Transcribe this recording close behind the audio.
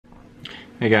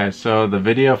Hey guys, so the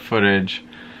video footage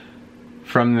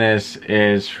from this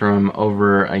is from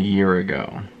over a year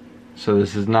ago. So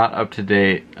this is not up to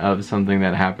date of something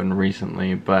that happened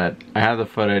recently, but I had the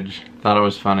footage, thought it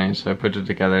was funny, so I put it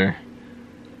together.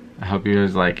 I hope you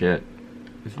guys like it.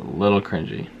 It's a little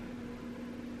cringy.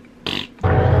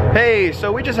 Hey,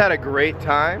 so we just had a great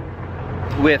time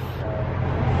with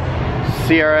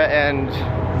Sierra and...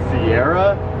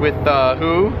 Sierra? With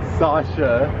who?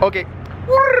 Sasha. Okay.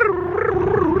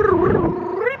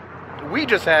 We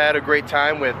just had a great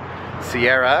time with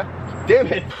Sierra. Damn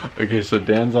it. Okay, so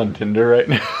Dan's on Tinder right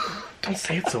now. Don't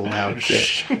say it so loud.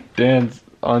 Shh. Dan's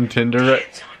on Tinder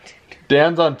right.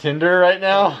 Dan's on Tinder right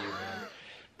now.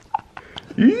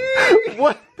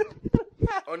 What?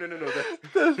 Oh no.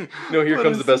 No, here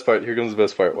comes the best part. Here comes the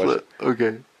best part. Watch.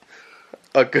 Okay.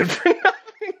 A good for nothing.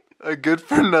 A good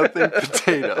for nothing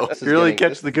potato. You really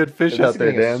catch the good fish out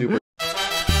there, Dan.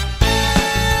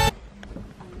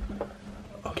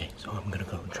 Okay, so I'm gonna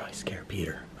go and try scare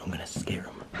Peter. I'm gonna scare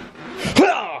him.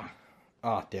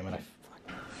 Ah, damn it!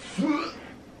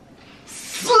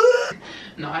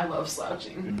 No, I love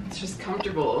slouching. It's just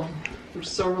comfortable. I'm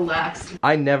so relaxed.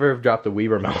 I never have dropped a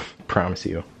Weaver mount. Promise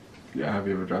you. Yeah, have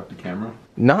you ever dropped a camera?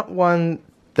 Not one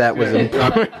that was in.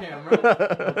 Drop a camera.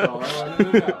 That's all I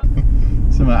wanted to know.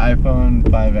 So my iPhone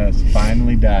 5S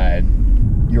finally died.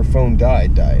 Your phone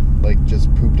died? Like just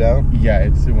pooped out? Yeah,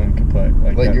 it went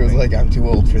kaput. Like it was like, I'm too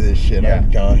old for this shit. Yeah. I'm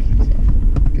done.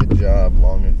 Good job,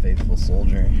 long and faithful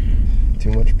soldier.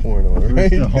 Too much porn on it,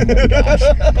 right? Oh my gosh.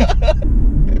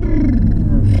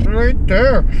 Right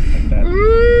there. Like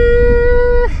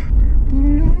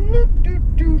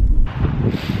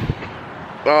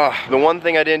that. The one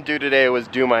thing I didn't do today was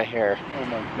do my hair. Oh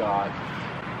my god.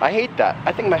 I hate that.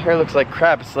 I think my hair looks like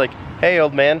crap. It's like, hey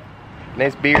old man,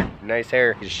 nice beard, nice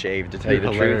hair. Just shaved, to tell you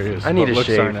the truth. I need to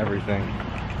shave. On everything.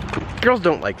 Girls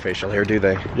don't like facial hair, do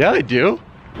they? Yeah, I do.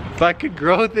 If I could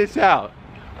grow this out,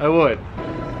 I would.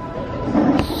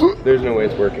 There's no way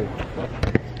it's working.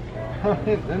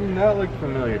 Doesn't that look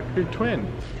familiar? You're twin.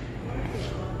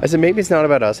 I said maybe it's not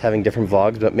about us having different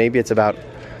vlogs, but maybe it's about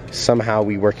somehow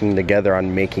we working together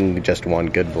on making just one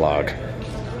good vlog.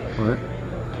 What?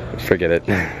 Forget it.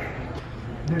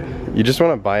 You just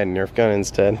want to buy a Nerf gun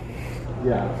instead?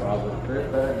 Yeah, probably.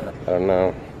 I don't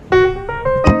know.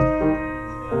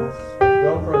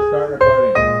 GoPro, start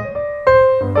recording.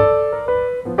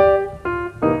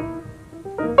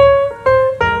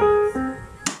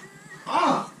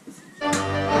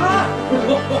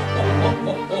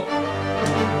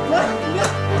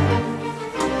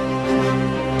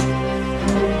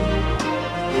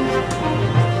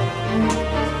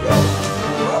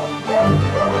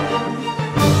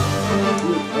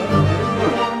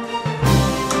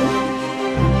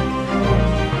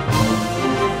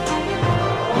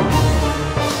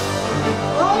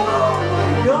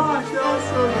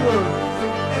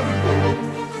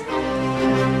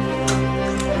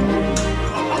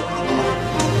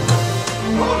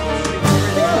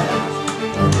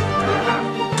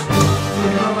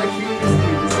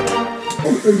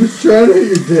 I'm just trying to hit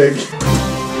your dick.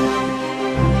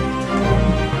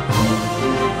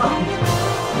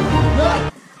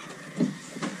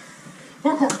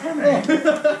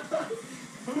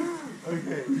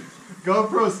 Okay.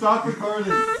 GoPro, stop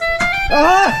recording.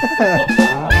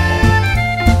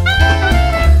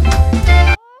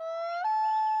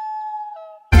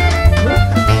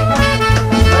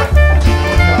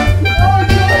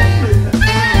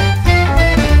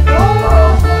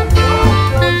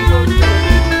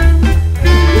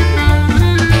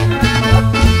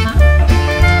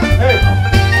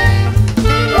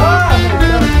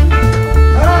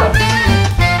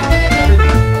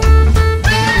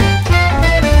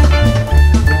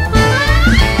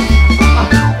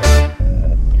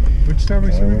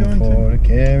 Starbucks are we going to?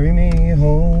 Carry me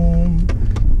home.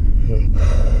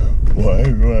 Why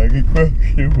do I get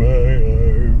crushed in my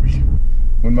arms?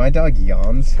 When my dog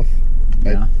yawns,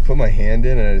 I put my hand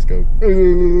in and I just go.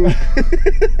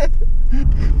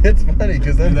 It's funny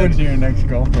because then That's your next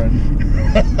girlfriend.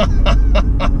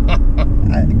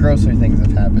 grosser things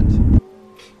have happened.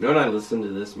 You know what I listen to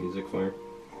this music for?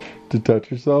 To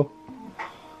touch yourself?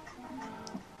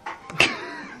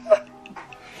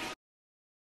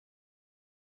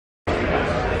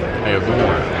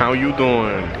 How you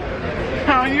doing?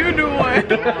 How you doing?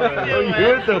 How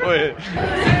you doing?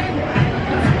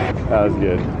 That was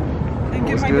good. And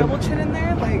get my double chin in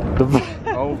there, like.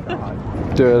 Oh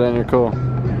god. Do it, then you're cool.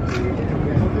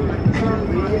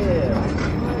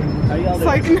 It's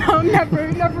like, no, never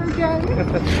again.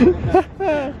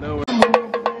 No.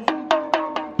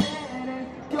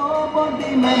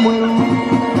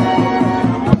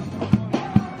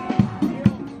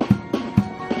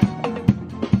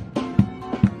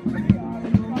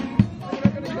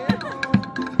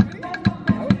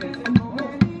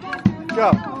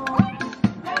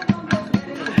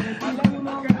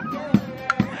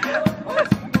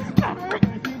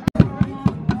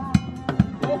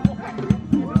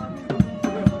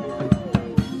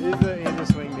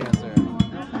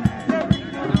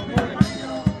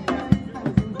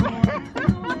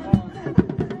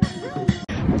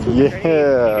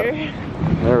 Yeah.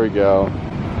 There we go.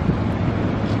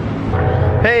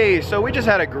 Hey, so we just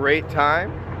had a great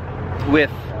time with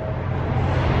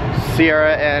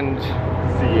Sierra and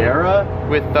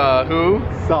with who?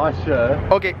 Sasha.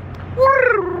 Okay.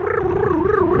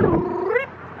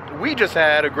 We just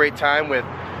had a great time with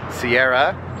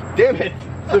Sierra. Damn it,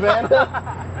 Savannah.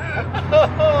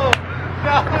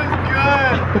 That was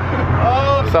good.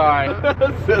 Oh, Sorry.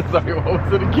 sorry. What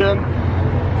was it again?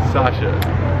 Sasha.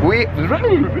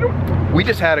 We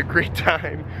just had a great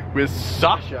time with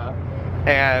Sasha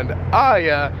and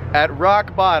Aya at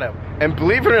Rock Bottom. And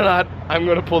believe it or not, I'm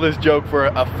gonna pull this joke for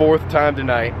a fourth time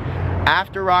tonight.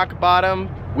 After Rock Bottom,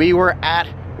 we were at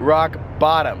Rock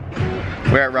Bottom.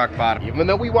 We're at Rock Bottom. Even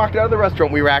though we walked out of the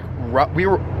restaurant, we were at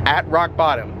Rock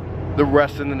Bottom the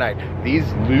rest of the night. These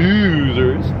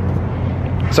losers.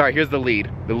 Sorry, here's the lead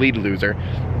loser.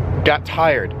 Got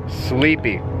tired,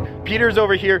 sleepy. Peter's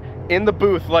over here in the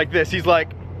booth like this. He's like,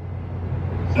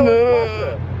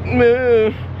 So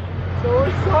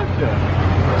is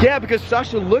Sasha. yeah, because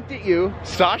Sasha looked at you.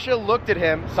 Sasha looked at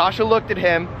him. Sasha looked at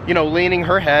him, you know, leaning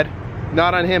her head,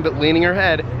 not on him, but leaning her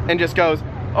head, and just goes,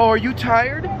 oh, are you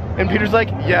tired? And Peter's like,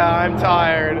 yeah, I'm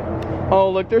tired. Oh,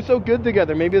 look, they're so good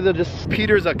together. Maybe they'll just...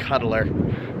 Peter's a cuddler.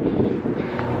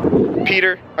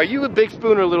 Peter, are you a big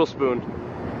spoon or a little spoon?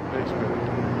 Big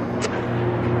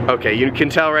spoon. Okay, you can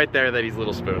tell right there that he's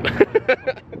little spoon.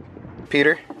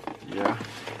 Peter? Yeah.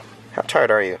 How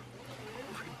tired are you?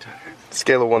 Pretty tired.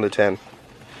 Scale of 1 to 10.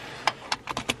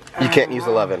 You can't use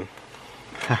 11.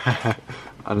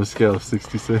 On a scale of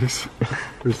 66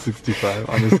 or 65.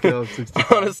 On a scale of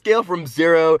 65. On a scale from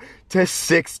 0 to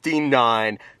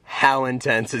 69, how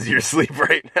intense is your sleep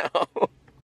right now?